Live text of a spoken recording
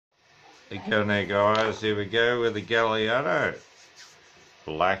Again there guys, here we go with the Galliano.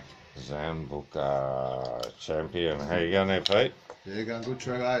 Black Zambuca champion. How you going there, Pete? Yeah, going good,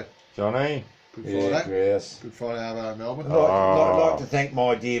 Trevor. Johnny? Good Yeah, Friday. Grouse. Good Friday over in Melbourne. I'd like to thank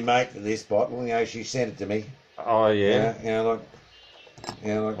my dear mate for this bottle. You know, she sent it to me. Oh yeah? Like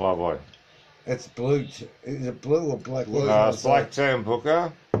Lovely. it's blue. Is it blue or black? Blue. It's Black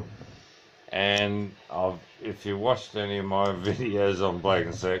Zambuca. And if you watched any of my videos on Black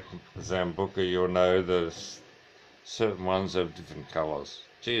and Zambuca, you'll know that certain ones have different colours.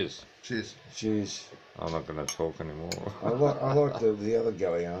 Cheers. Cheers. Cheers. I'm not going to talk anymore. I like the other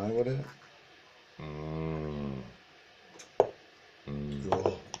Galliano. What is it?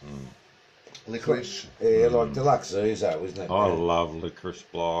 Licorice. Yeah, like deluxe Uzo, isn't it? I love licorice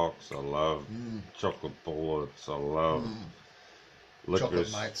blocks. I love chocolate bullets. I love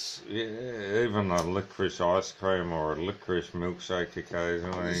licorice. Chocolate mates. Yeah, even a licorice ice cream or a licorice milkshake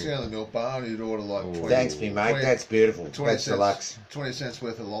occasionally. You see on the milk bar, you'd order like 20, Thanks, me mate. 20 That's beautiful. 20 That's cents, deluxe. 20 cents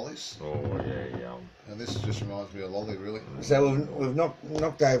worth of lollies. Oh yeah, yum. And this just reminds me of lolly, really. So we've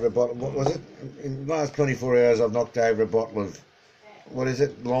knocked over a bottle. What was it? In the last 24 hours, I've knocked over a bottle of, what is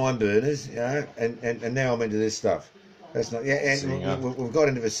it? Lime burners, you know, and now I'm into this stuff. That's not, yeah, and we've got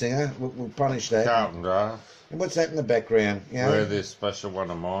into the singer. We'll punish that. Carlton Draft. And what's that in the background? You know? We had this special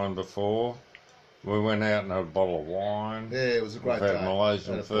one of mine before. We went out and had a bottle of wine. Yeah, it was a great We've day. had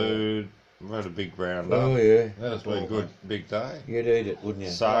Malaysian food. We've had a big round up. Oh yeah. That's been a good big day. You'd eat it, wouldn't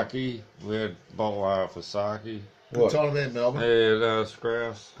you? Sake. We had a bottle and a half of sake. Good What? time to be in Melbourne. Yeah, that's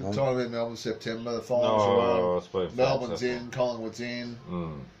grouse. Good time to be in Melbourne, September. The finals Oh, are it's been on. Melbourne's fantastic. in, Collingwood's in.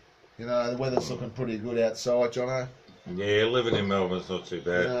 Mm. You know, the weather's looking pretty good outside, Jono. Yeah, living in Melbourne's not too You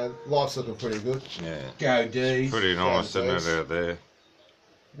bad. know, life's looking pretty good. Yeah. Go D's. Pretty nice, Yeah, isn't it, out there?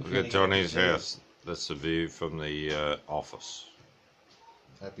 Look at Johnny's Yeah. house. That's the view from the office.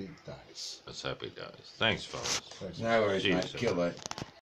 Happy days. It's happy days. Thanks, fellas. Thanks. No worries, Cheers, mate. Kill that.